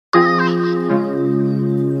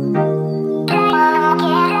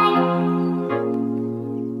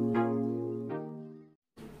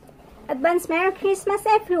advance Merry Christmas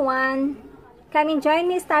everyone! Come and join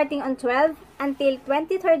me starting on 12 until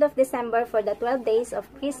 23rd of December for the 12 days of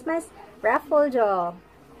Christmas raffle draw.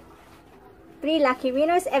 3 lucky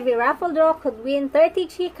winners every raffle draw could win 30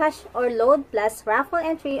 GCASH or load plus raffle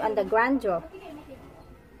entry on the grand draw.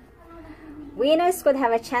 Winners could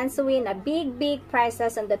have a chance to win a big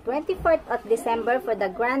prizes on the 24th of December for the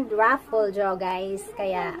grand raffle draw, guys.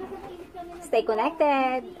 Kaya, stay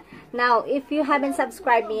connected. Now, if you haven't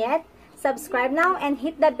subscribed yet, subscribe now and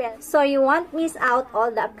hit the bell so you won't miss out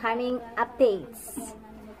all the upcoming updates.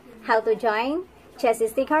 How to join? Just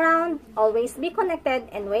stick around, always be connected,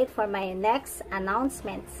 and wait for my next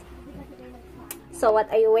announcements. So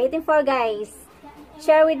what are you waiting for, guys?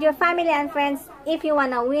 Share with your family and friends if you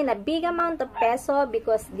wanna win a big amount of peso,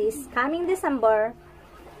 because this coming December,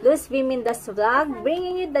 LUZVIMINDA's vlog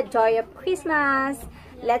bringing you the joy of Christmas.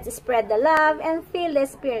 Let's spread the love and feel the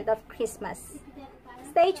spirit of Christmas.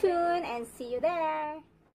 Stay tuned and see you there.